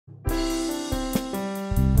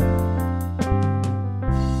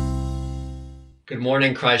Good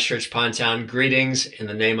morning, Christ Church, Pinetown. Greetings in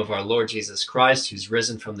the name of our Lord Jesus Christ, who's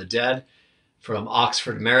risen from the dead, from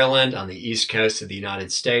Oxford, Maryland, on the east coast of the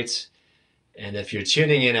United States. And if you're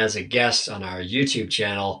tuning in as a guest on our YouTube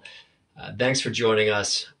channel, thanks for joining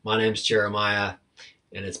us. My name's Jeremiah,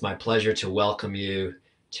 and it's my pleasure to welcome you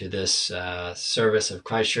to this service of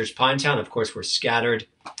Christ Church, Pinetown. Of course, we're scattered,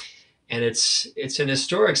 and it's an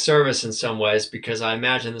historic service in some ways because I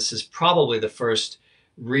imagine this is probably the first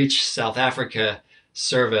Reach South Africa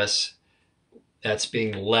service that's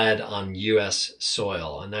being led on U.S.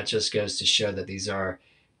 soil. And that just goes to show that these are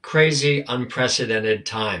crazy, unprecedented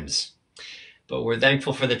times. But we're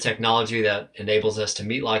thankful for the technology that enables us to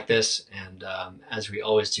meet like this. And as we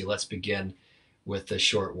always do, let's begin with the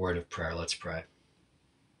short word of prayer. Let's pray.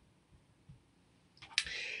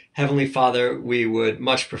 Heavenly Father, we would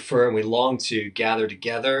much prefer and we long to gather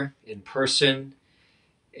together in person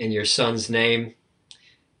in your Son's name.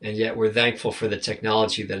 And yet we're thankful for the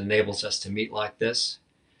technology that enables us to meet like this.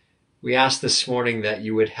 We ask this morning that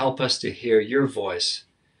you would help us to hear your voice,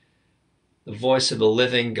 the voice of the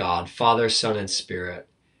living God, Father, Son, and Spirit,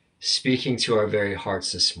 speaking to our very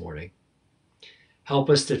hearts this morning. Help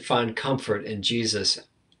us to find comfort in Jesus,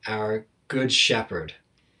 our good shepherd.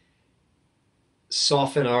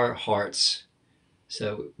 Soften our hearts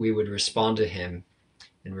so we would respond to him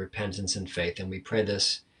in repentance and faith. And we pray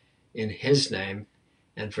this in his name.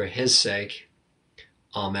 And for his sake,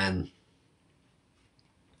 amen.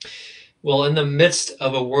 Well, in the midst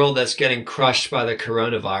of a world that's getting crushed by the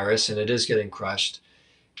coronavirus, and it is getting crushed,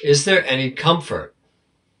 is there any comfort?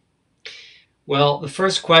 Well, the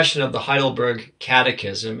first question of the Heidelberg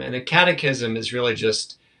Catechism, and a catechism is really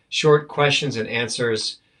just short questions and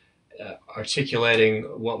answers articulating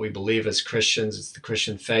what we believe as Christians. It's the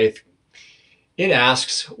Christian faith. It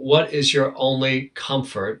asks, what is your only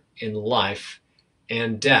comfort in life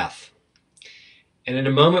and death? And in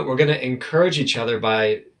a moment, we're going to encourage each other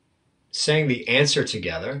by saying the answer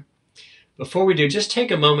together. Before we do, just take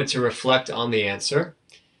a moment to reflect on the answer.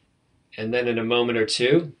 And then in a moment or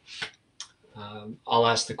two, I'll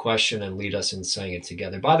ask the question and lead us in saying it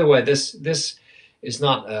together. By the way, this is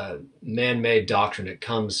not a man-made doctrine. It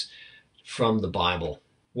comes from the Bible.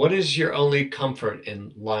 What is your only comfort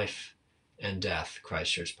in life and death,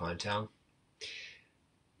 Christ Church, Pinetown?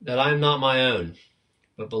 That I am not my own,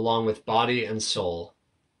 but belong with body and soul,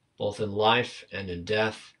 both in life and in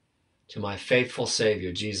death, to my faithful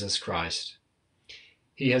Savior, Jesus Christ.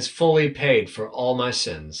 He has fully paid for all my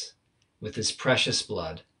sins with his precious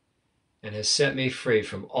blood, and has set me free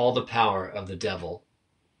from all the power of the devil.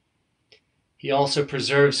 He also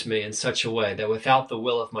preserves me in such a way that without the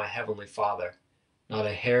will of my heavenly Father, not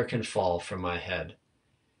a hair can fall from my head.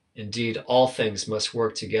 Indeed, all things must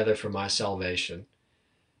work together for my salvation.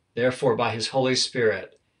 Therefore, by his Holy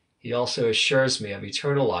Spirit, he also assures me of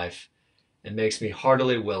eternal life and makes me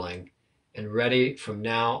heartily willing and ready from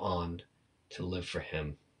now on to live for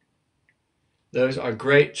him. Those are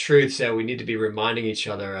great truths that we need to be reminding each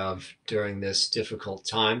other of during this difficult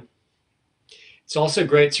time. It's also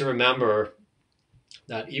great to remember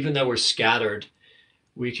that even though we're scattered,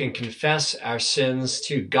 we can confess our sins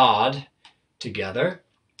to God together.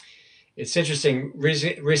 It's interesting,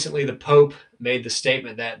 recently the Pope made the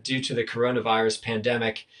statement that due to the coronavirus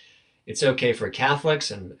pandemic, it's okay for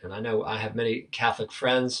Catholics, and I know I have many Catholic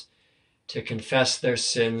friends, to confess their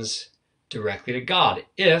sins directly to God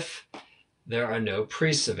if there are no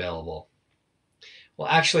priests available. Well,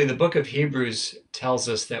 actually, the book of Hebrews tells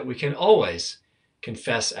us that we can always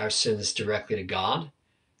confess our sins directly to God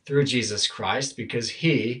through Jesus Christ because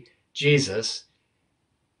he, Jesus,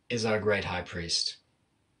 is our great high priest.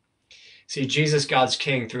 See, Jesus, God's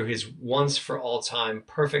King, through his once for all time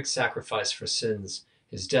perfect sacrifice for sins,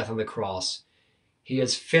 his death on the cross, he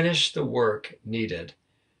has finished the work needed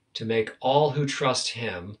to make all who trust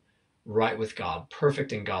him right with God,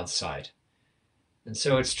 perfect in God's sight. And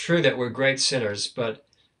so it's true that we're great sinners, but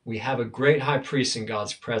we have a great high priest in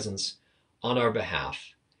God's presence on our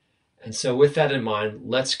behalf. And so with that in mind,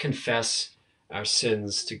 let's confess our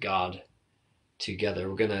sins to God together.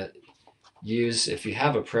 We're going to use, if you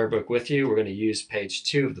have a prayer book with you, we're going to use page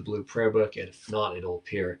 2 of the blue prayer book. And if not, it'll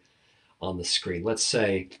appear on the screen. Let's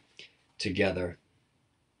say together,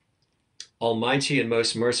 Almighty and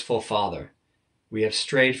most merciful Father, we have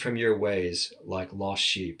strayed from your ways like lost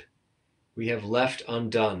sheep. We have left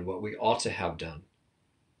undone what we ought to have done,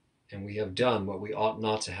 and we have done what we ought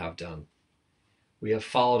not to have done. We have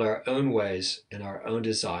followed our own ways and our own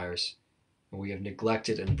desires, and we have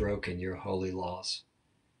neglected and broken your holy laws.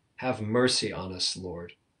 Have mercy on us,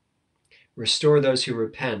 Lord. Restore those who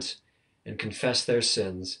repent and confess their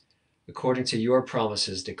sins according to your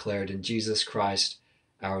promises declared in Jesus Christ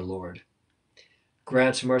our Lord.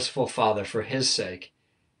 Grant, merciful Father, for his sake,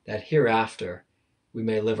 that hereafter we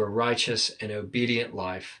may live a righteous and obedient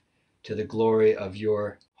life to the glory of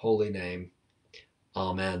your holy name.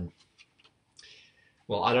 Amen.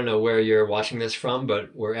 Well, I don't know where you're watching this from,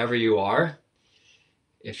 but wherever you are,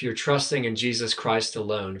 if you're trusting in Jesus Christ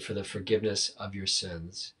alone for the forgiveness of your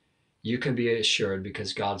sins, you can be assured,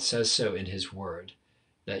 because God says so in his word,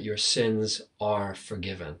 that your sins are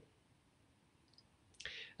forgiven.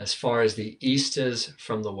 As far as the east is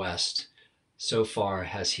from the west, so far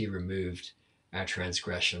has he removed our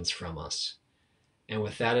transgressions from us. And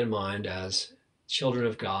with that in mind, as children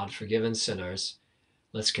of God, forgiven sinners,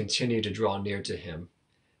 let's continue to draw near to him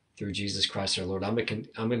through Jesus Christ our Lord. I'm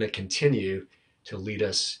going to continue to lead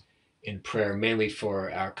us in prayer, mainly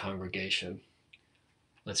for our congregation.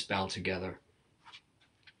 Let's bow together.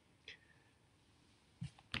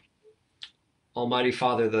 Almighty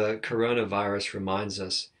Father, the coronavirus reminds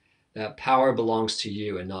us that power belongs to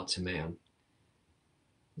you and not to man.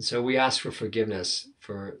 And so we ask for forgiveness,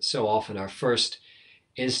 for so often our first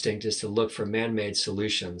instinct is to look for man-made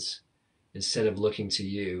solutions instead of looking to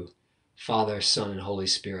you, Father, Son, and Holy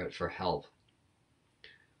Spirit, for help.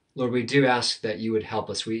 Lord, we do ask that you would help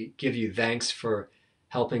us. We give you thanks for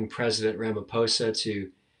helping President Ramaphosa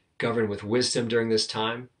to govern with wisdom during this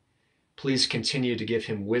time. Please continue to give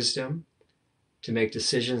him wisdom to make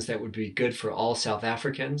decisions that would be good for all South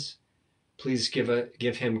Africans. Please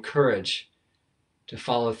give him courage to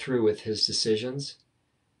follow through with his decisions.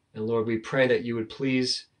 And Lord, we pray that you would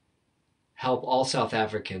please help all South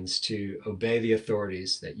Africans to obey the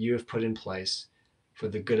authorities that you have put in place for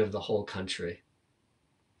the good of the whole country.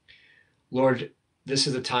 Lord, this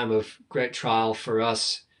is a time of great trial for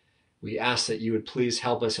us. We ask that you would please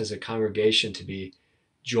help us as a congregation to be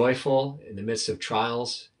joyful in the midst of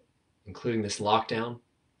trials, including this lockdown.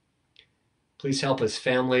 Please help us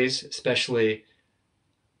families, especially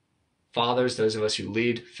fathers, those of us who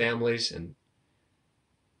lead families, and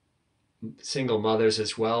single mothers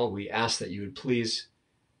as well. We ask that you would please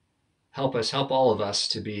help all of us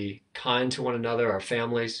to be kind to one another, our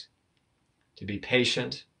families, to be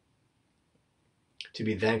patient, to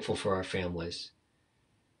be thankful for our families.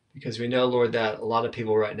 Because we know, Lord, that a lot of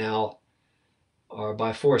people right now are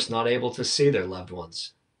by force not able to see their loved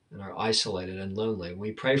ones and are isolated and lonely.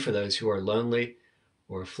 We pray for those who are lonely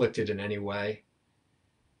or afflicted in any way.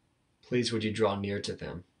 Please would you draw near to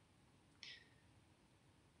them.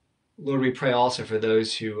 Lord, we pray also for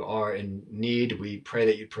those who are in need. We pray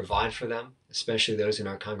that you provide for them, especially those in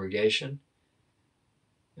our congregation.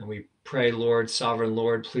 And we pray, Lord, sovereign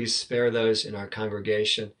Lord, please spare those in our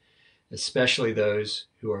congregation, especially those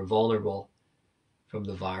who are vulnerable from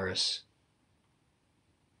the virus.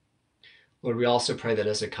 Lord, we also pray that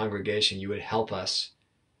as a congregation, you would help us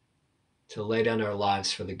to lay down our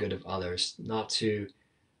lives for the good of others, not to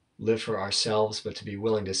live for ourselves, but to be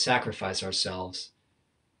willing to sacrifice ourselves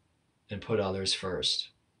and put others first,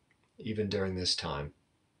 even during this time.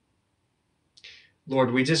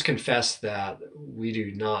 Lord, we just confess that we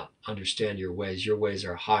do not understand your ways. Your ways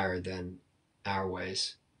are higher than our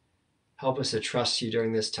ways. Help us to trust you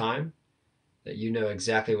during this time, that you know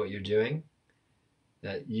exactly what you're doing,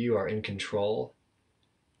 that you are in control.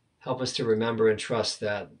 Help us to remember and trust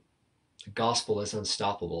that the gospel is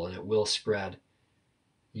unstoppable and it will spread.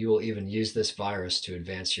 You will even use this virus to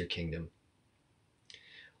advance your kingdom.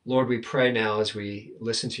 Lord, we pray now as we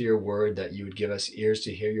listen to your word that you would give us ears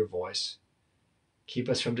to hear your voice. Keep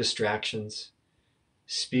us from distractions.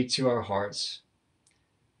 Speak to our hearts.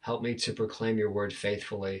 Help me to proclaim your word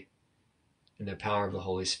faithfully in the power of the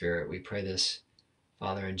Holy Spirit. We pray this,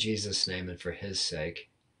 Father, in Jesus' name and for his sake.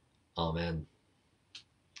 Amen.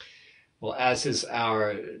 Well, as is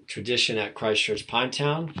our tradition at Christ Church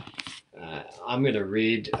Pinetown, I'm going to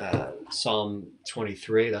read Psalm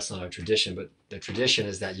 23. That's not our tradition, but the tradition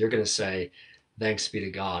is that you're going to say, "Thanks be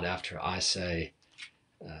to God," after I say,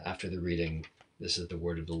 after the reading, "This is the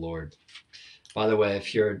word of the Lord." By the way,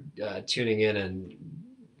 if you're tuning in and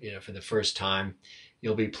for the first time,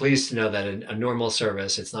 you'll be pleased to know that in a normal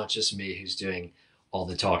service, it's not just me who's doing all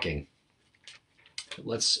the talking.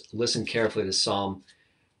 Let's listen carefully to Psalm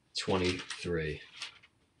 23.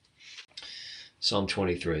 Psalm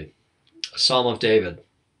 23. A Psalm of David.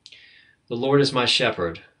 The Lord is my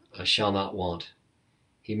shepherd, I shall not want.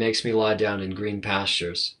 He makes me lie down in green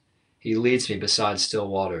pastures. He leads me beside still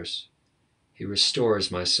waters. He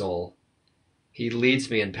restores my soul. He leads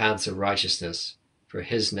me in paths of righteousness for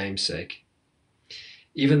his name's sake.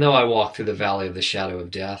 Even though I walk through the valley of the shadow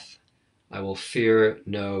of death, I will fear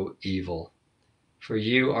no evil, for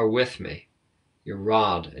you are with me. Your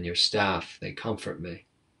rod and your staff, they comfort me.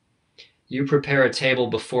 You prepare a table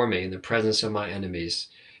before me in the presence of my enemies.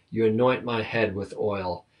 You anoint my head with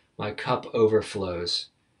oil. My cup overflows.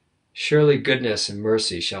 Surely goodness and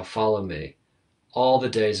mercy shall follow me all the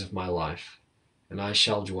days of my life, and I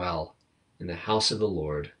shall dwell in the house of the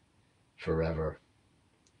Lord forever.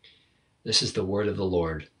 This is the word of the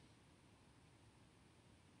Lord.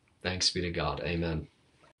 Thanks be to God. Amen.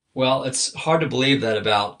 Well, it's hard to believe that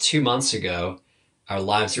about 2 months ago, our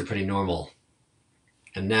lives were pretty normal.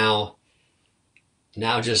 And now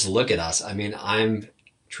just look at us. I mean, I'm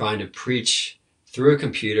trying to preach through a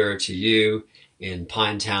computer to you in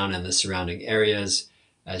Pinetown and the surrounding areas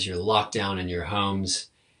as you're locked down in your homes,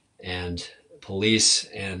 and police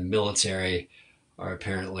and military are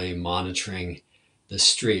apparently monitoring the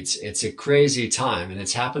streets. It's a crazy time, and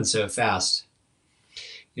it's happened so fast.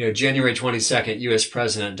 January 22nd, U.S.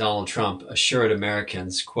 President Donald Trump assured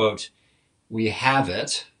Americans, quote, "We have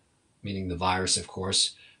it," meaning the virus, of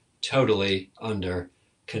course, "totally under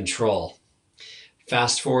control."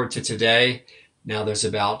 Fast forward to today, now there's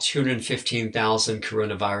about 215,000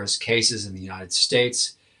 coronavirus cases in the United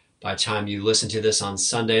States. By the time you listen to this on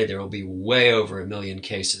Sunday, there will be way over 1 million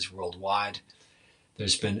cases worldwide.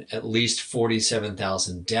 There's been at least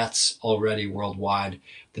 47,000 deaths already worldwide.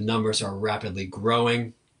 The numbers are rapidly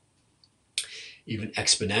growing, even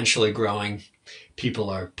exponentially growing. People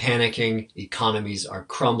are panicking, economies are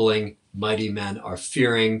crumbling, mighty men are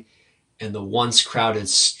fearing, and the once crowded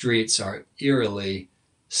streets are eerily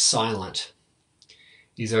silent.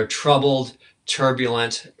 These are troubled,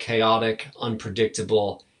 turbulent, chaotic,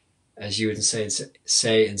 unpredictable, as you would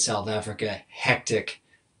say in South Africa, hectic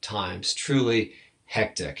times, truly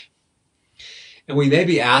hectic. And we may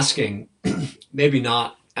be asking, maybe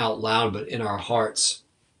not out loud, but in our hearts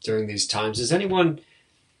during these times, does anyone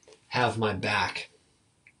have my back?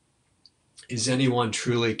 Is anyone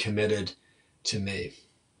truly committed to me?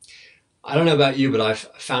 I don't know about you, but I've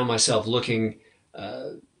found myself looking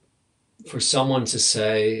for someone to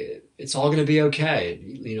say, it's all going to be okay,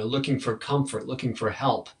 looking for comfort, looking for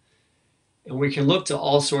help. And we can look to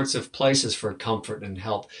all sorts of places for comfort and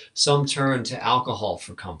help. Some turn to alcohol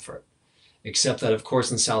for comfort, except that, of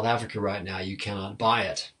course, in South Africa right now, you cannot buy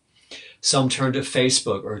it. Some turn to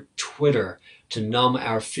Facebook or Twitter to numb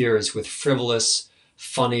our fears with frivolous,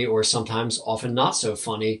 funny, or sometimes often not so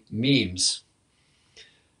funny memes.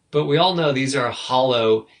 But we all know these are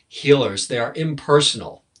hollow healers. They are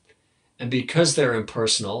impersonal. And because they're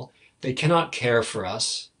impersonal, they cannot care for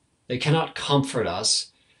us. They cannot comfort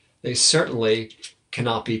us. They certainly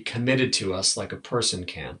cannot be committed to us like a person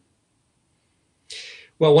can.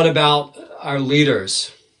 Well, what about our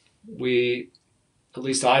leaders? At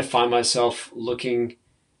least I find myself looking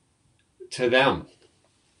to them,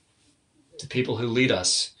 to people who lead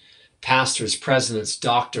us, pastors, presidents,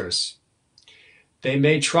 doctors. They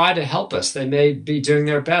may try to help us. They may be doing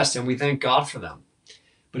their best, and we thank God for them.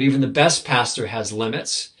 But even the best pastor has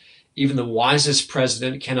limits. Even the wisest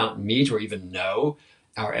president cannot meet or even know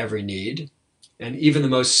our every need. And even the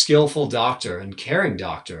most skillful doctor and caring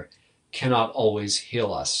doctor cannot always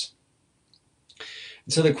heal us.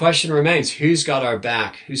 And so the question remains, who's got our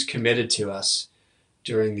back? Who's committed to us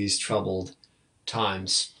during these troubled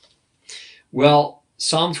times? Well,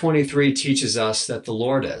 Psalm 23 teaches us that the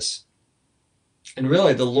Lord is. And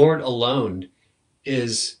really, the Lord alone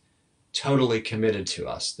is totally committed to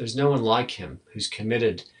us. There's no one like him who's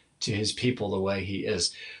committed to his people the way he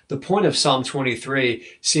is. The point of Psalm 23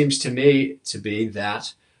 seems to me to be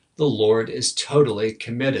that the Lord is totally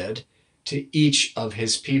committed to each of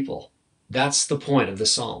his people. That's the point of the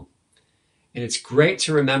psalm. And it's great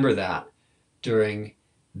to remember that during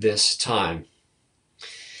this time.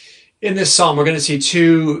 In this psalm, we're going to see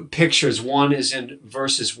two pictures. One is in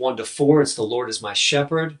verses 1 to 4. It's the Lord is my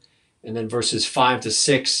shepherd. And then verses 5 to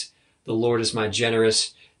 6, the Lord is my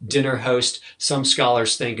generous dinner host. Some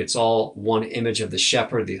scholars think it's all one image of the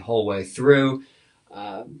shepherd the whole way through.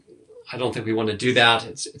 I don't think we want to do that.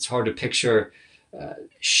 It's hard to picture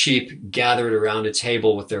sheep gathered around a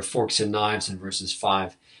table with their forks and knives in verses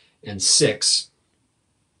 5 and 6.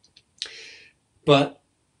 But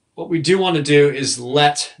what we do want to do is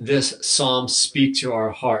let this psalm speak to our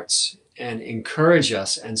hearts and encourage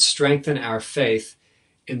us and strengthen our faith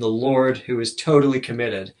in the Lord, who is totally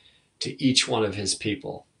committed to each one of his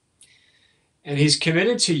people. And he's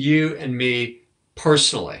committed to you and me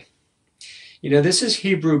personally. This is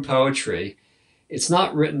Hebrew poetry. It's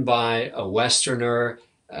not written by a Westerner.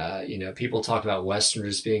 People talk about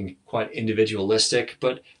Westerners being quite individualistic,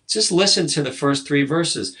 but just listen to the first 3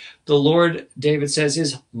 verses. The Lord, David says,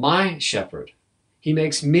 is my shepherd. He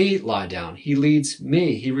makes me lie down. He leads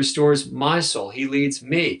me. He restores my soul. He leads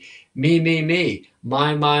me. Me.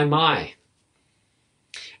 My.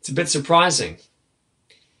 It's a bit surprising.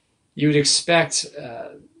 You would expect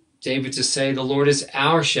David to say, the Lord is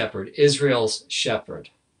our shepherd, Israel's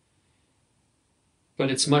shepherd.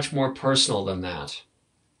 But it's much more personal than that.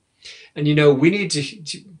 And we need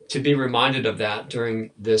to be reminded of that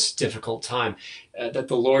during this difficult time, that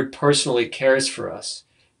the Lord personally cares for us.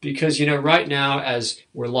 Because, right now, as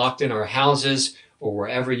we're locked in our houses or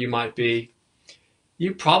wherever you might be,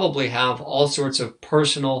 you probably have all sorts of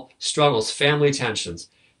personal struggles, family tensions,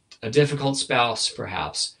 a difficult spouse,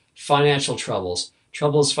 perhaps, financial troubles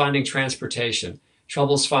finding transportation,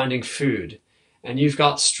 troubles finding food. And you've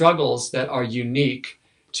got struggles that are unique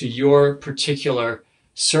to your particular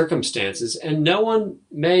circumstances, and no one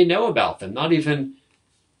may know about them, not even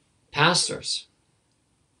pastors.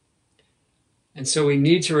 And so we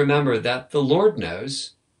need to remember that the Lord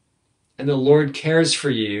knows, and the Lord cares for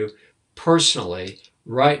you personally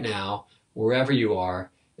right now, wherever you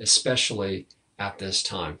are, especially at this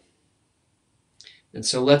time. And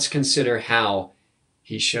so let's consider how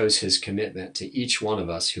he shows his commitment to each one of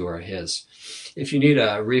us who are his. If you need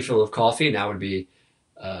a refill of coffee, now would be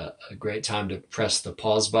a great time to press the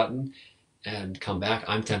pause button and come back.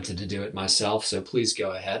 I'm tempted to do it myself, so please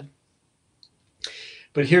go ahead.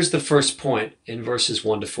 But here's the first point in verses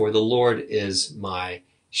 1-4. The Lord is my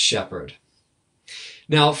shepherd.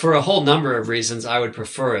 Now, for a whole number of reasons, I would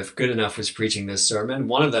prefer if Good Enough was preaching this sermon.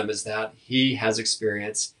 One of them is that he has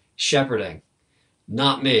experienced shepherding.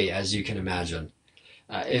 Not me, as you can imagine.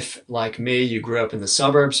 If, like me, you grew up in the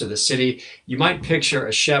suburbs or the city, you might picture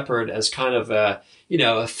a shepherd as kind of a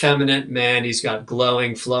effeminate man. He's got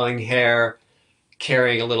glowing, flowing hair,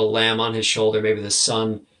 carrying a little lamb on his shoulder, maybe the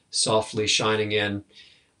sun softly shining in.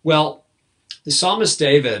 Well, the psalmist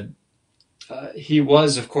David, he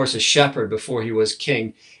was, of course, a shepherd before he was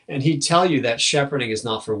king, and he'd tell you that shepherding is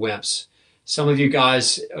not for wimps. Some of you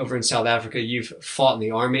guys over in South Africa, you've fought in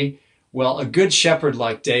the army. Well, a good shepherd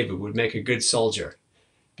like David would make a good soldier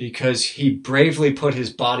because he bravely put his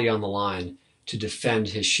body on the line to defend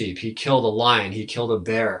his sheep. He killed a lion, he killed a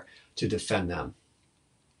bear to defend them.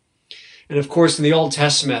 And of course, in the Old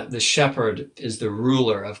Testament, the shepherd is the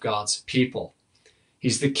ruler of God's people.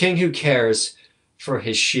 He's the king who cares for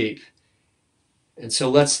his sheep. And so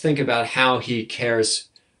let's think about how he cares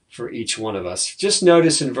for each one of us. Just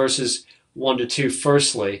notice in verses 1-2,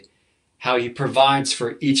 firstly, how he provides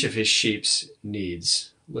for each of his sheep's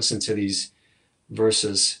needs. Listen to these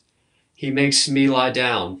verses. He makes me lie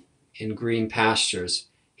down in green pastures.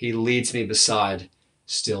 He leads me beside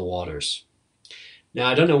still waters. Now,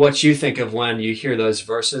 I don't know what you think of when you hear those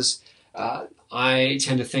verses. I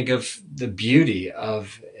tend to think of the beauty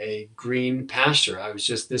of a green pasture. I was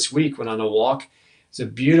just this week went on a walk. It's a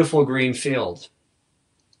beautiful green field.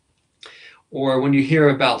 Or when you hear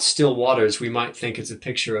about still waters, we might think it's a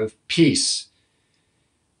picture of peace.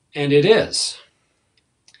 And it is.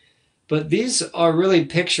 But these are really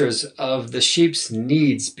pictures of the sheep's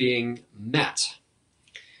needs being met.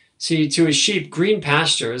 See, to his sheep, green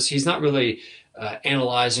pastures, he's not really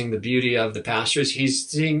analyzing the beauty of the pastures. He's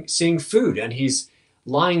seeing food, and he's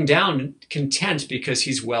lying down content because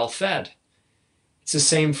he's well fed. It's the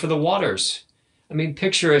same for the waters. I mean,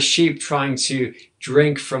 picture a sheep trying to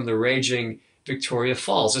drink from the raging Victoria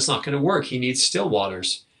Falls. It's not going to work. He needs still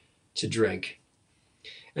waters to drink.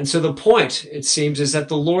 And so the point, it seems, is that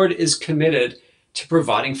the Lord is committed to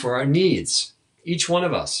providing for our needs, each one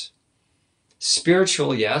of us.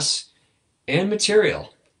 Spiritual, yes, and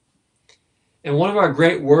material. And one of our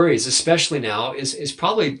great worries, especially now, is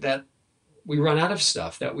probably that we run out of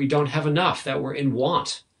stuff, that we don't have enough, that we're in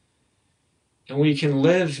want. And we can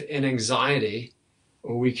live in anxiety,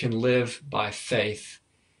 or we can live by faith.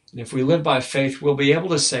 And if we live by faith, we'll be able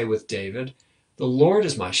to say with David, "The Lord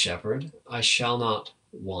is my shepherd, I shall not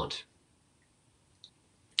want."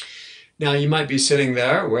 Now, you might be sitting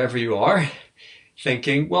there, wherever you are,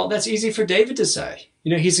 thinking, well, that's easy for David to say.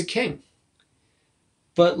 He's a king.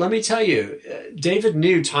 But let me tell you, David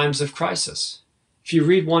knew times of crisis. If you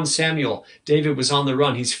read 1 Samuel, David was on the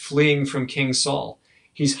run. He's fleeing from King Saul.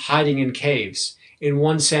 He's hiding in caves. In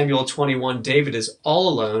 1 Samuel 21, David is all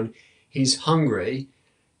alone. He's hungry,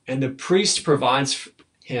 and the priest provides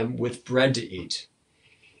him with bread to eat.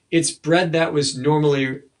 It's bread that was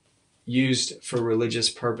normally used for religious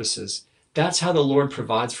purposes. That's how the Lord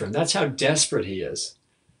provides for him. That's how desperate he is.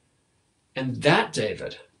 And that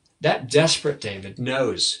David, that desperate David,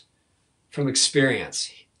 knows from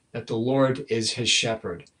experience that the Lord is his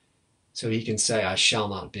shepherd, so he can say, "I shall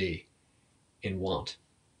not be in want."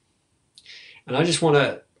 And I just want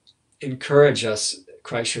to encourage us,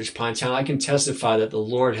 Christchurch Pinetown. I can testify that the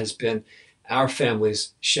Lord has been our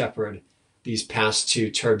family's shepherd these past 2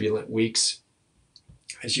 turbulent weeks.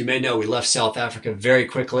 As you may know, we left South Africa very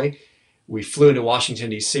quickly. We flew into Washington,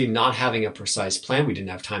 D.C., not having a precise plan. We didn't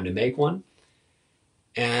have time to make one.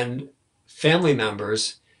 And family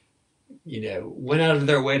members, went out of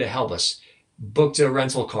their way to help us, booked a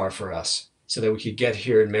rental car for us so that we could get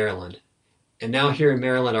here in Maryland. And now here in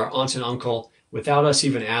Maryland, our aunt and uncle, without us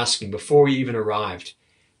even asking, before we even arrived,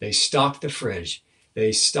 they stocked the fridge.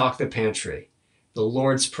 They stocked the pantry. The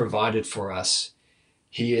Lord's provided for us.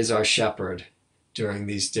 He is our shepherd during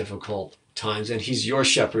these difficult times, and he's your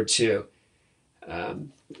shepherd too.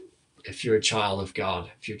 If you're a child of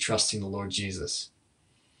God, if you're trusting the Lord Jesus.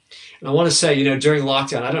 And I want to say, during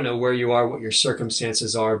lockdown, I don't know where you are, what your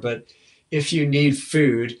circumstances are, but if you need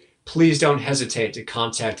food, please don't hesitate to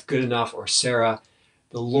contact Good Enough or Sarah.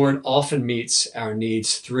 The Lord often meets our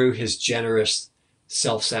needs through his generous,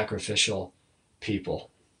 self-sacrificial people.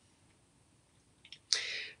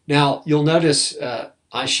 Now, you'll notice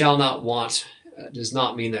I shall not want does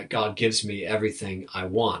not mean that God gives me everything I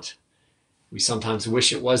want. We sometimes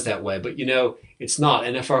wish it was that way, but it's not.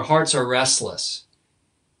 And if our hearts are restless,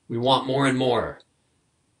 we want more and more.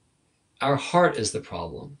 Our heart is the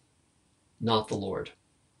problem, not the Lord.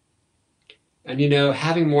 And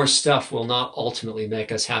having more stuff will not ultimately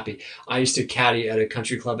make us happy. I used to caddy at a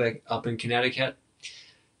country club up in Connecticut.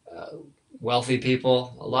 Wealthy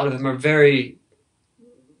people, a lot of them are very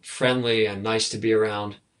friendly and nice to be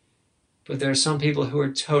around. But there are some people who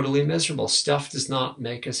are totally miserable. Stuff does not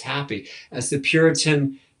make us happy. As the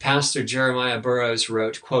Puritan pastor Jeremiah Burroughs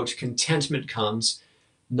wrote, quote, "Contentment comes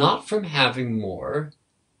not from having more,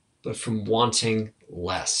 but from wanting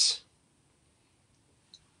less.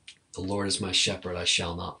 The Lord is my shepherd, I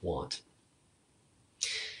shall not want."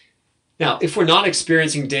 Now, if we're not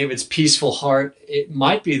experiencing David's peaceful heart, it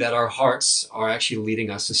might be that our hearts are actually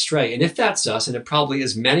leading us astray. And if that's us, and it probably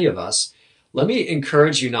is many of us, let me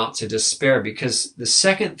encourage you not to despair, because the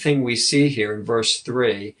second thing we see here in verse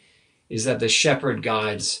 3 is that the shepherd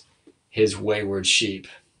guides his wayward sheep.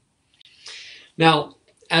 Now,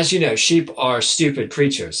 as you know, sheep are stupid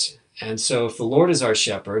creatures. And so if the Lord is our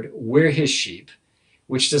shepherd, we're his sheep,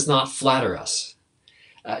 which does not flatter us.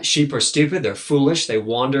 Sheep are stupid, they're foolish, they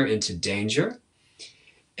wander into danger.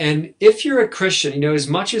 And if you're a Christian, as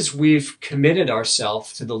much as we've committed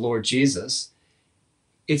ourselves to the Lord Jesus,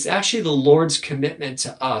 it's actually the Lord's commitment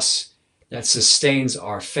to us that sustains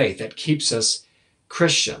our faith, that keeps us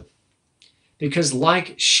Christian. Because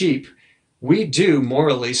like sheep, we do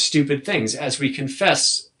morally stupid things. As we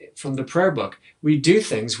confess from the prayer book, we do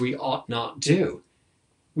things we ought not do.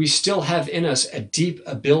 We still have in us a deep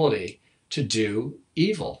ability to do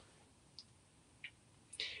evil.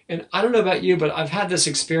 And I don't know about you, but I've had this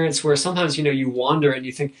experience where sometimes, you wander and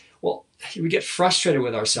you think, well, we get frustrated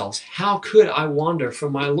with ourselves. How could I wander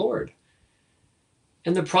from my Lord?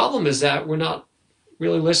 And the problem is that we're not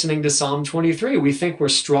really listening to Psalm 23. We think we're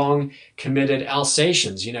strong, committed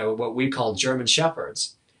Alsatians, what we call German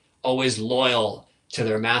shepherds, always loyal to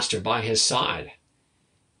their master by his side.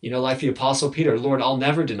 Like the Apostle Peter, "Lord, I'll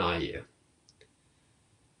never deny you."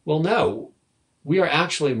 Well, no, we are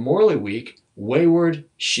actually morally weak, wayward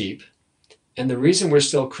sheep. And the reason we're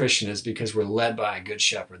still Christian is because we're led by a good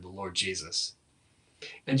shepherd, the Lord Jesus.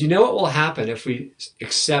 And you know what will happen if we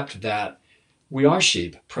accept that we are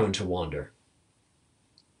sheep prone to wander?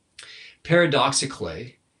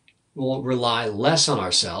 Paradoxically, we'll rely less on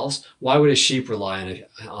ourselves. Why would a sheep rely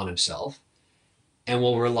on himself? And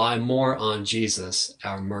we'll rely more on Jesus,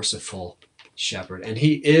 our merciful shepherd. And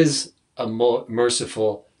he is a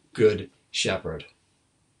merciful, good shepherd.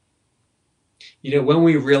 When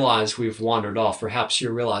we realize we've wandered off, perhaps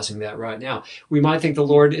you're realizing that right now, we might think the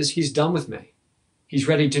Lord he's done with me. He's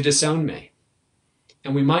ready to disown me.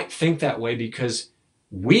 And we might think that way because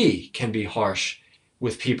we can be harsh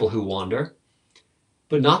with people who wander,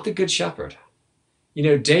 but not the good shepherd.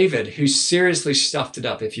 David, who seriously stuffed it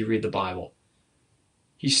up, if you read the Bible,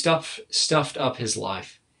 he stuffed up his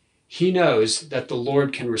life. He knows that the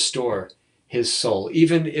Lord can restore his soul.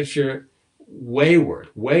 Even if you're wayward,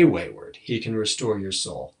 way wayward, he can restore your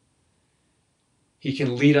soul. He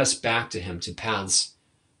can lead us back to him, to paths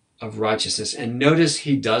of righteousness. And notice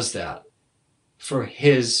he does that for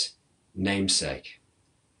his namesake.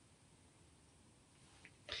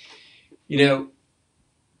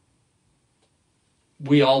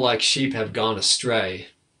 We all like sheep have gone astray,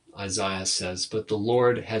 Isaiah says, but the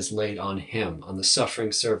Lord has laid on him, on the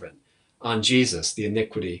suffering servant, on Jesus, the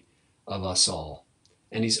iniquity of us all.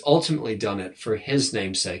 And he's ultimately done it for his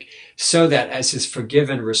namesake, so that as his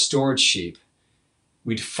forgiven, restored sheep,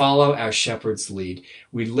 We'd follow our shepherd's lead.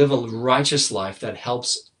 We'd live a righteous life that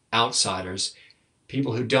helps outsiders,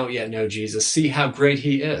 people who don't yet know Jesus, see how great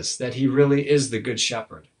he is, that he really is the good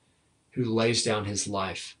shepherd who lays down his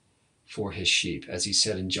life for his sheep, as he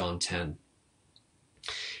said in John 10.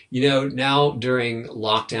 You know, now during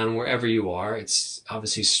lockdown, wherever you are, it's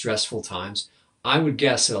obviously stressful times. I would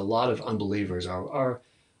guess that a lot of unbelievers are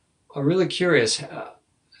really curious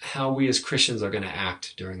how we as Christians are going to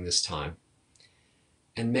act during this time.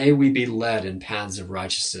 And may we be led in paths of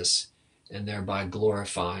righteousness and thereby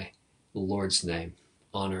glorify the Lord's name,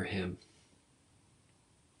 honor him.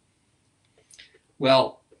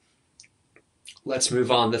 Well, let's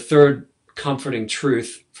move on. The third comforting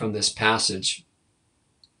truth from this passage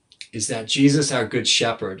is that Jesus, our good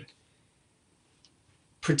shepherd,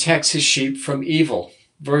 protects his sheep from evil.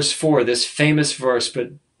 Verse 4, this famous verse,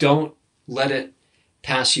 but don't let it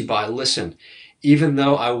pass you by. Listen, even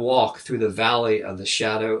though I walk through the valley of the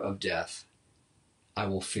shadow of death, I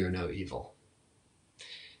will fear no evil.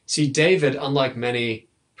 See, David, unlike many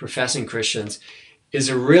professing Christians, is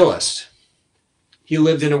a realist. He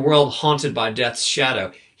lived in a world haunted by death's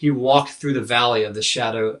shadow. He walked through the valley of the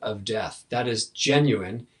shadow of death. That is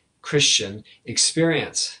genuine Christian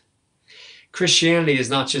experience. Christianity is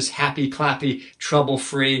not just happy, clappy,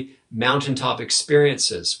 trouble-free, mountaintop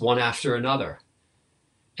experiences, one after another.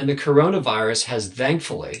 And the coronavirus has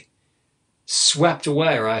thankfully swept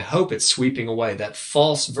away, or I hope it's sweeping away, that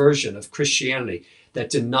false version of Christianity that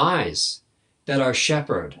denies that our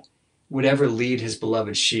shepherd would ever lead his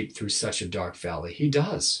beloved sheep through such a dark valley. He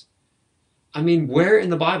does. I mean, where in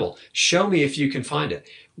the Bible? Show me if you can find it.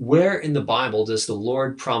 Where in the Bible does the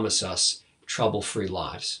Lord promise us trouble-free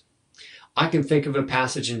lives? I can think of a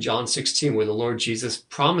passage in John 16 where the Lord Jesus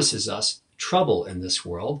promises us trouble in this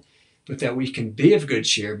world, but that we can be of good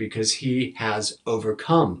cheer because he has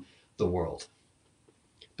overcome the world.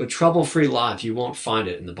 But trouble-free life, you won't find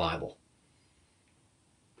it in the Bible.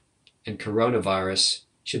 And coronavirus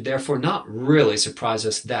should therefore not really surprise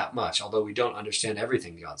us that much, although we don't understand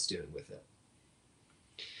everything God's doing with it.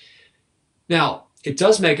 Now, it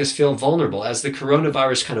does make us feel vulnerable as the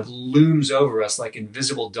coronavirus kind of looms over us like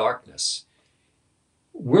invisible darkness.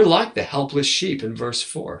 We're like the helpless sheep in verse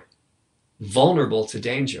 4, vulnerable to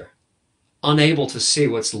danger, unable to see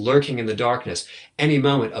what's lurking in the darkness. Any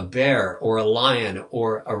moment, a bear or a lion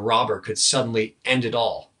or a robber could suddenly end it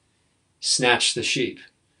all, snatch the sheep,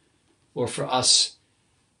 or for us,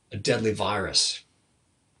 a deadly virus.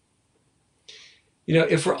 You know,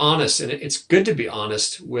 if we're honest, and it's good to be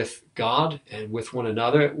honest with God and with one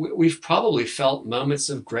another, we've probably felt moments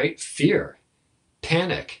of great fear,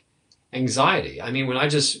 panic, anxiety. I mean, when I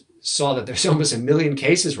just saw that there's almost 1 million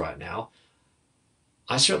cases right now,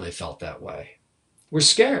 I certainly felt that way. We're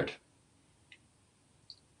scared.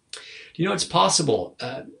 You know, it's possible,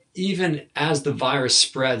 even as the virus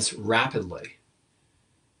spreads rapidly,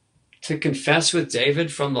 to confess with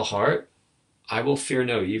David from the heart, I will fear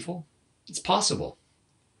no evil. It's possible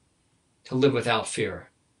to live without fear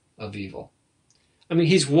of evil. I mean,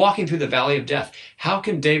 he's walking through the valley of death. How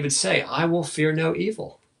can David say, I will fear no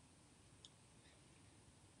evil?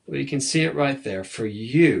 Well, you can see it right there. For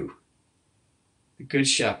you, the good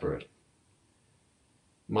shepherd,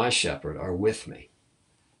 my shepherd, are with me.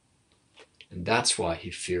 And that's why he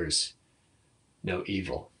fears no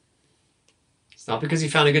evil. It's not because he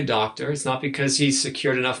found a good doctor. It's not because he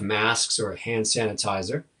secured enough masks or hand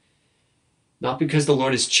sanitizer. Not because the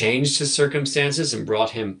Lord has changed his circumstances and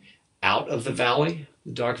brought him out of the valley,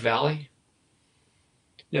 the dark valley.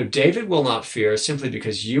 No, David will not fear simply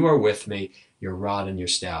because you are with me, your rod and your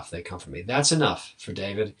staff, they comfort me. That's enough for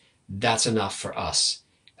David. That's enough for us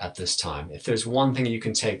at this time. If there's one thing you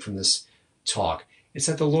can take from this talk, it's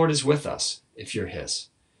that the Lord is with us if you're his.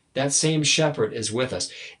 That same shepherd is with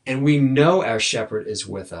us. And we know our shepherd is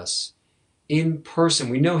with us in person.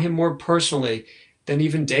 We know him more personally than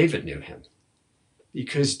even David knew him.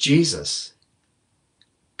 Because Jesus,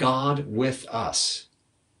 God with us,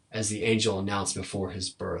 as the angel announced before his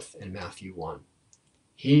birth in Matthew 1.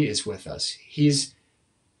 He is with us. He's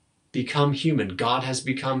become human. God has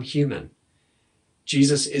become human.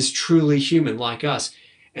 Jesus is truly human like us,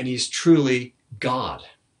 and he's truly God,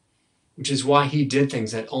 which is why he did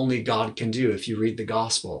things that only God can do if you read the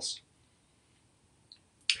Gospels.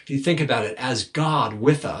 If you think about it, as God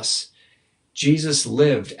with us, Jesus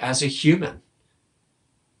lived as a human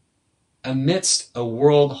amidst a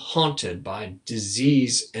world haunted by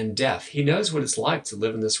disease and death. He knows what it's like to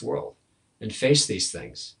live in this world and face these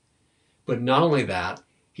things. But not only that,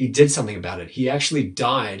 he did something about it. He actually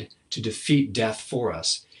died to defeat death for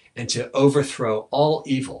us and to overthrow all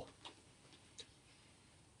evil.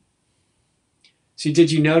 See,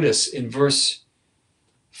 did you notice in verse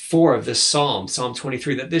 4 of this psalm, Psalm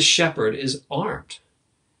 23, that this shepherd is armed?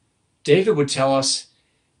 David would tell us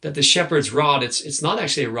that the shepherd's rod, it's not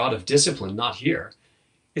actually a rod of discipline, not here.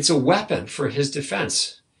 It's a weapon for his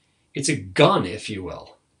defense. It's a gun, if you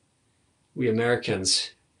will. We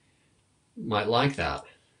Americans might like that.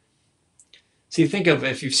 See, think of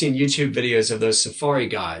if you've seen YouTube videos of those safari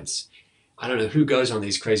guides. I don't know who goes on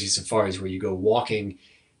these crazy safaris where you go walking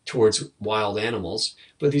towards wild animals,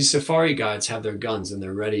 but these safari guides have their guns and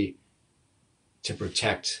they're ready to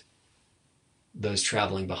protect those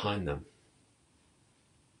traveling behind them.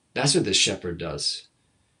 That's what this shepherd does.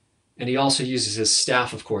 And he also uses his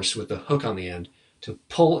staff, of course, with the hook on the end to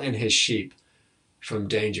pull in his sheep from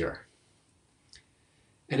danger.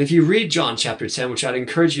 And if you read John chapter 10, which I'd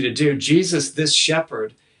encourage you to do, Jesus, this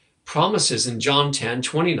shepherd, promises in John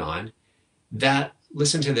 10:29 that,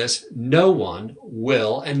 listen to this, no one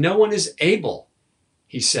will and no one is able,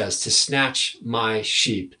 he says, to snatch my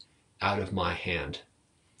sheep out of my hand.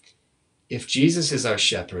 If Jesus is our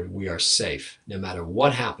shepherd, we are safe. No matter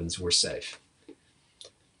what happens, we're safe.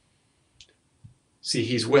 See,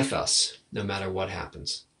 he's with us no matter what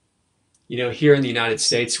happens. You know, here in the United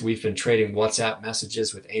States, we've been trading WhatsApp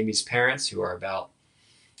messages with Amy's parents, who are about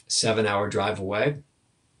a 7-hour drive away.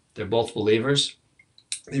 They're both believers.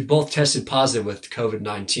 They've both tested positive with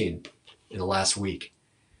COVID-19 in the last week.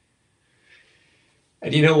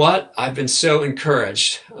 And you know what? I've been so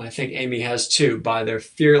encouraged, I think Amy has too, by their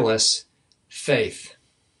fearless faith.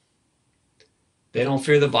 They don't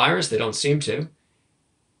fear the virus, they don't seem to.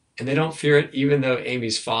 And they don't fear it even though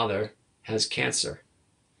Amy's father has cancer.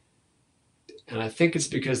 And I think it's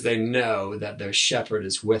because they know that their shepherd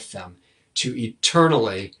is with them to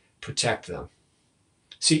eternally protect them.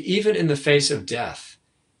 See, even in the face of death,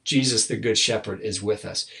 Jesus, the Good Shepherd, is with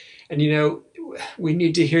us. And you know, we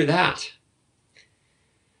need to hear that.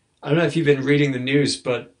 I don't know if you've been reading the news,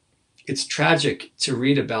 but it's tragic to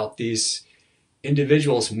read about these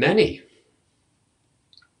individuals, many,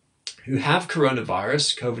 who have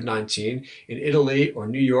coronavirus, COVID-19, in Italy or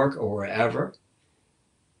New York or wherever,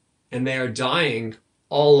 and they are dying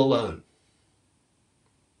all alone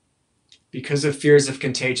because of fears of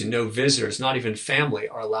contagion. No visitors, not even family,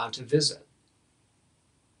 are allowed to visit.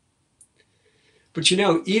 But you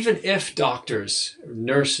know, even if doctors or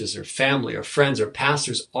nurses or family or friends or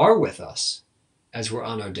pastors are with us as we're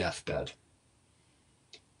on our deathbed,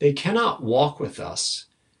 they cannot walk with us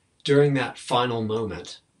during that final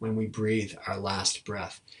moment when we breathe our last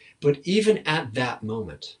breath. But even at that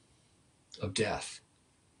moment of death,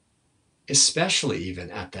 especially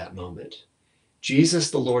even at that moment,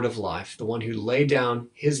 Jesus, the Lord of life, the one who laid down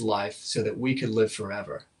his life so that we could live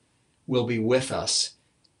forever, will be with us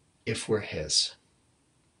if we're his.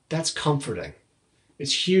 That's comforting.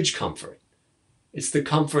 It's huge comfort. It's the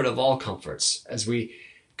comfort of all comforts, as we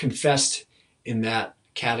confessed in that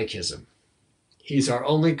catechism. He's our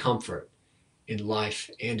only comfort in life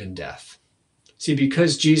and in death. See,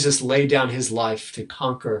 because Jesus laid down his life to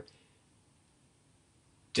conquer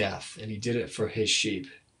death, and he did it for his sheep,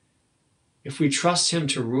 if we trust him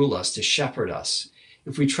to rule us, to shepherd us,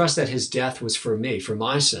 if we trust that his death was for me, for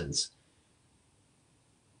my sins,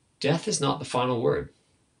 death is not the final word.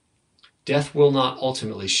 Death will not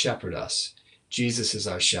ultimately shepherd us. Jesus is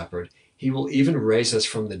our shepherd. He will even raise us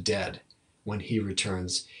from the dead when he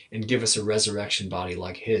returns and give us a resurrection body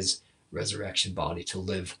like his resurrection body to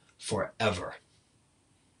live forever.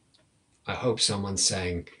 I hope someone's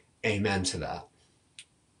saying amen to that.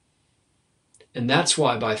 And that's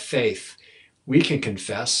why by faith we can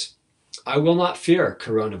confess, I will not fear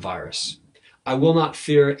coronavirus. I will not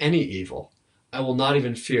fear any evil. I will not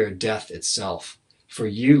even fear death itself. For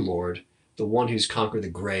you, Lord, the one who's conquered the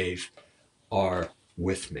grave, are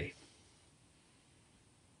with me.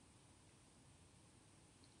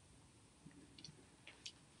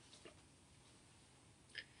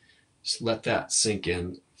 Just let that sink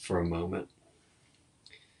in for a moment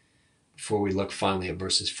before we look finally at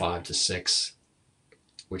verses 5 to 6,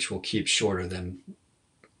 which we'll keep shorter than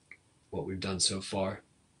what we've done so far.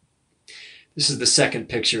 This is the second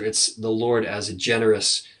picture. It's the Lord as a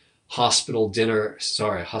generous hospitable dinner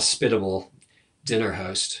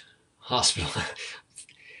host. Hospital. I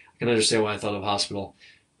can understand why I thought of hospital,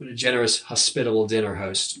 but a generous, hospitable dinner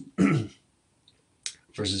host.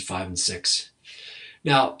 Verses 5 and 6.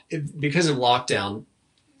 Now, because of lockdown,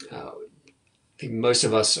 I think most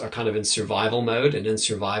of us are kind of in survival mode, and in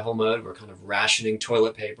survival mode, we're kind of rationing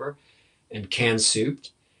toilet paper and canned soup.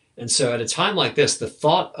 And so at a time like this, the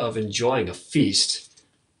thought of enjoying a feast,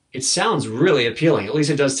 it sounds really appealing, at least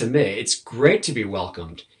it does to me. It's great to be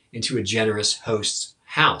welcomed into a generous host's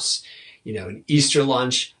house. an Easter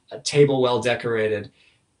lunch, a table well decorated,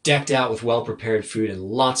 decked out with well-prepared food and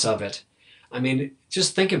lots of it. I mean,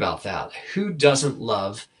 just think about that. Who doesn't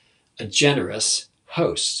love a generous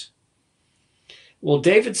host? Well,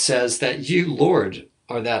 David says that you, Lord,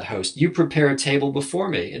 are that host. You prepare a table before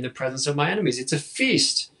me in the presence of my enemies. It's a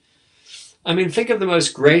feast. I mean, think of the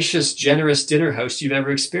most gracious, generous dinner host you've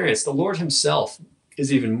ever experienced. The Lord himself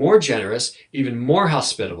is even more generous, even more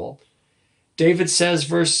hospitable. David says,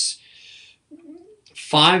 verse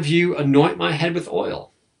 5, you anoint my head with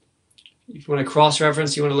oil. If you want to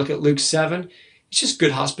cross-reference, you want to look at Luke 7, it's just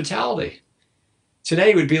good hospitality.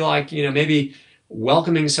 Today would be like, maybe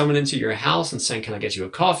welcoming someone into your house and saying, can I get you a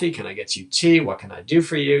coffee? Can I get you tea? What can I do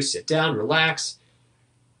for you? Sit down, relax.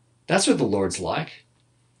 That's what the Lord's like.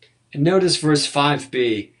 And notice verse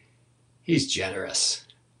 5b, he's generous.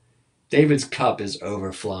 David's cup is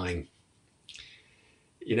overflowing.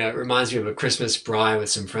 It reminds me of a Christmas bride with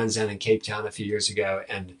some friends down in Cape Town a few years ago,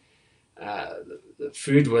 and the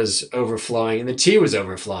food was overflowing and the tea was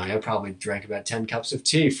overflowing. I probably drank about 10 cups of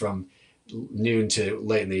tea from noon to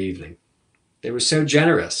late in the evening. They were so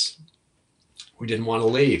generous. We didn't want to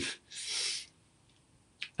leave.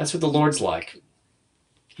 That's what the Lord's like.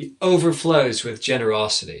 He overflows with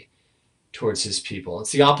generosity towards his people.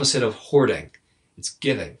 It's the opposite of hoarding. It's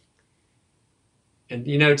giving. And,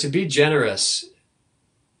 to be generous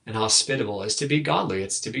and hospitable is to be godly.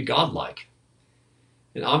 It's to be godlike.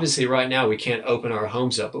 And obviously right now we can't open our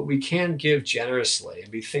homes up, but we can give generously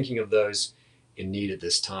and be thinking of those in need at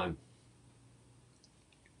this time.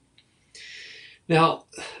 Now,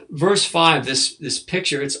 verse 5, this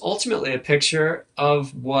picture, it's ultimately a picture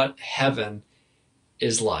of what heaven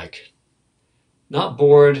is like. Not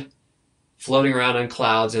bored, floating around on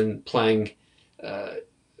clouds and playing, kind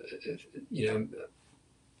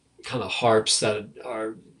of harps that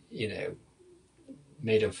are,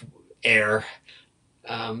 made of air.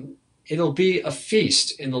 It'll be a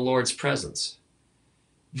feast in the Lord's presence.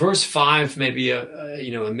 Verse 5 may be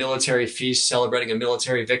a military feast celebrating a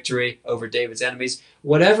military victory over David's enemies.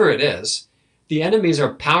 Whatever it is, the enemies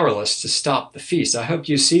are powerless to stop the feast. I hope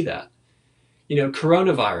you see that.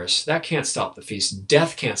 Coronavirus, that can't stop the feast.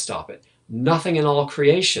 Death can't stop it. Nothing in all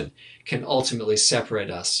creation can ultimately separate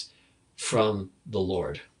us from the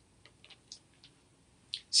Lord.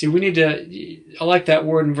 See, I like that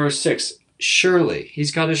word in verse 6. Surely,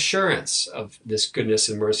 he's got assurance of this goodness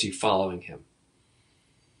and mercy following him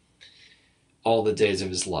all the days of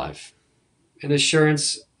his life. An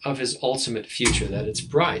assurance of his ultimate future, that it's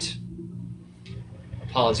bright.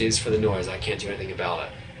 Apologies for the noise. I can't do anything about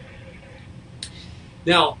it.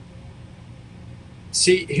 Now,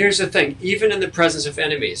 see, here's the thing. Even in the presence of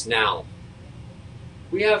enemies now,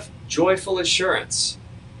 we have joyful assurance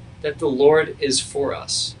that the Lord is for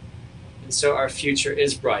us. And so our future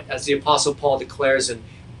is bright. As the Apostle Paul declares in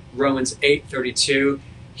Romans 8:32,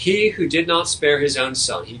 he who did not spare his own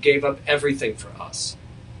son, he gave up everything for us.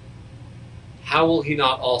 How will he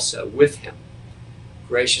not also, with him,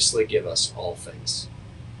 graciously give us all things?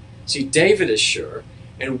 See, David is sure,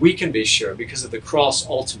 and we can be sure because of the cross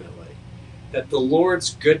ultimately, that the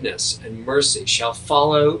Lord's goodness and mercy shall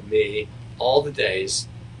follow me all the days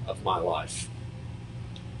of my life.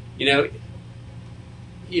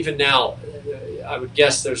 Even now, I would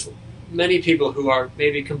guess there's many people who are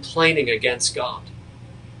maybe complaining against God.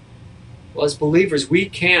 Well, as believers, we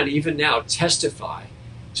can even now testify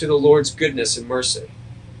to the Lord's goodness and mercy.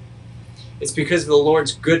 It's because of the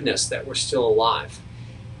Lord's goodness that we're still alive.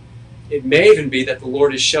 It may even be that the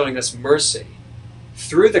Lord is showing us mercy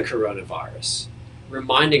through the coronavirus,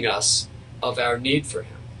 reminding us of our need for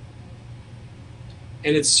him.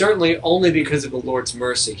 And it's certainly only because of the Lord's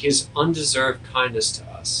mercy, his undeserved kindness to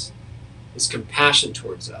us, his compassion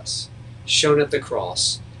towards us, shown at the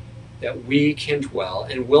cross, that we can dwell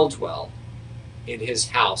and will dwell in his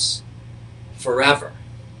house forever.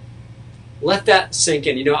 Let that sink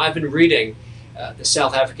in. I've been reading the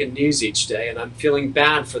South African news each day, and I'm feeling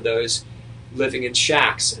bad for those living in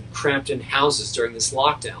shacks and cramped in houses during this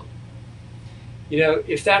lockdown.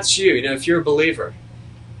 If that's you, if you're a believer,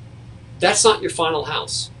 that's not your final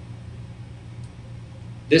house.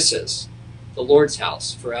 This is the Lord's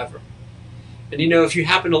house forever. And if you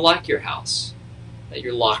happen to like your house that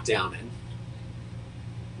you're locked down in,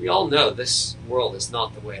 we all know this world is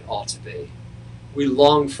not the way it ought to be. We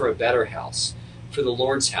long for a better house, for the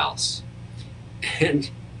Lord's house. And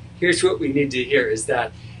here's what we need to hear is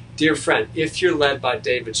that, dear friend, if you're led by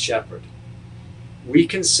David's shepherd, we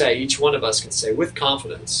can say, each one of us can say with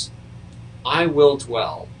confidence, I will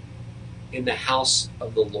dwell in the house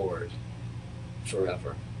of the Lord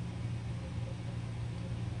forever.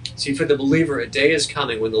 See, for the believer, a day is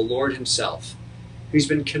coming when the Lord himself, who's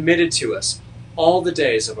been committed to us all the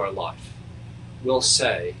days of our life, will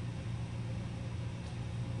say,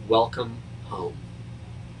 welcome home.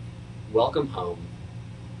 Welcome home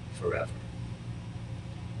forever.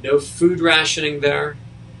 No food rationing there,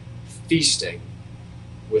 feasting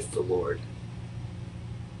with the Lord.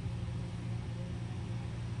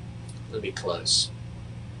 Let me close.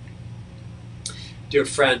 Dear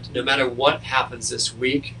friend, no matter what happens this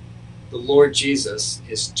week, the Lord Jesus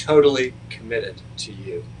is totally committed to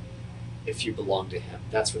you if you belong to him.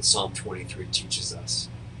 That's what Psalm 23 teaches us.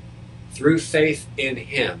 Through faith in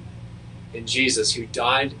him, in Jesus, who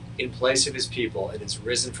died in place of his people and is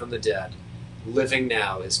risen from the dead, living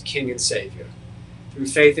now as King and Savior. Through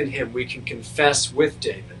faith in him, we can confess with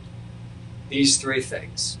David these three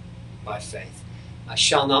things by faith. I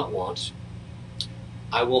shall not want.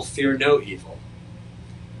 I will fear no evil.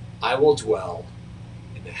 I will dwell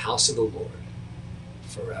in the house of the Lord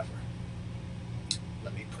forever.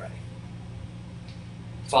 Let me pray.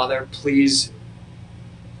 Father, please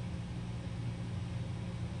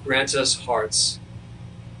grant us hearts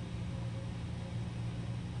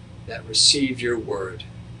that receive your word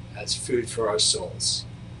as food for our souls.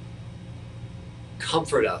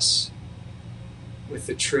 Comfort us with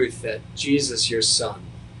the truth that Jesus, your Son,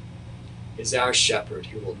 is our shepherd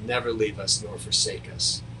who will never leave us nor forsake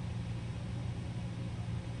us.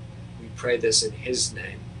 We pray this in his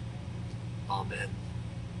name. Amen.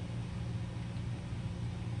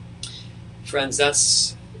 Friends,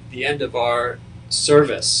 that's the end of our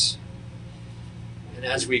service. And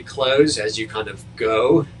as we close, as you kind of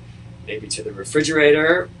go, maybe to the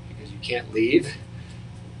refrigerator because you can't leave,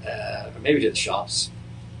 or maybe to the shops,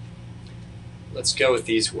 let's go with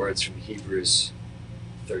these words from Hebrews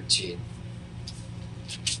 13,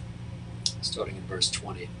 starting in verse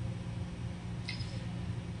 20.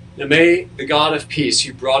 Now may the God of peace,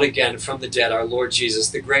 who brought again from the dead our Lord Jesus,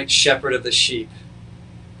 the great shepherd of the sheep,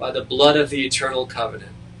 by the blood of the eternal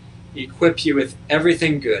covenant, equip you with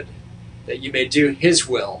everything good, that you may do his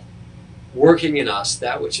will, working in us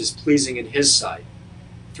that which is pleasing in his sight,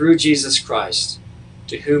 through Jesus Christ,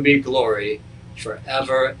 to whom be glory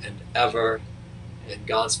forever and ever. And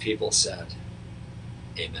God's people said,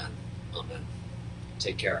 Amen. Amen.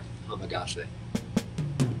 Take care. Hamagate.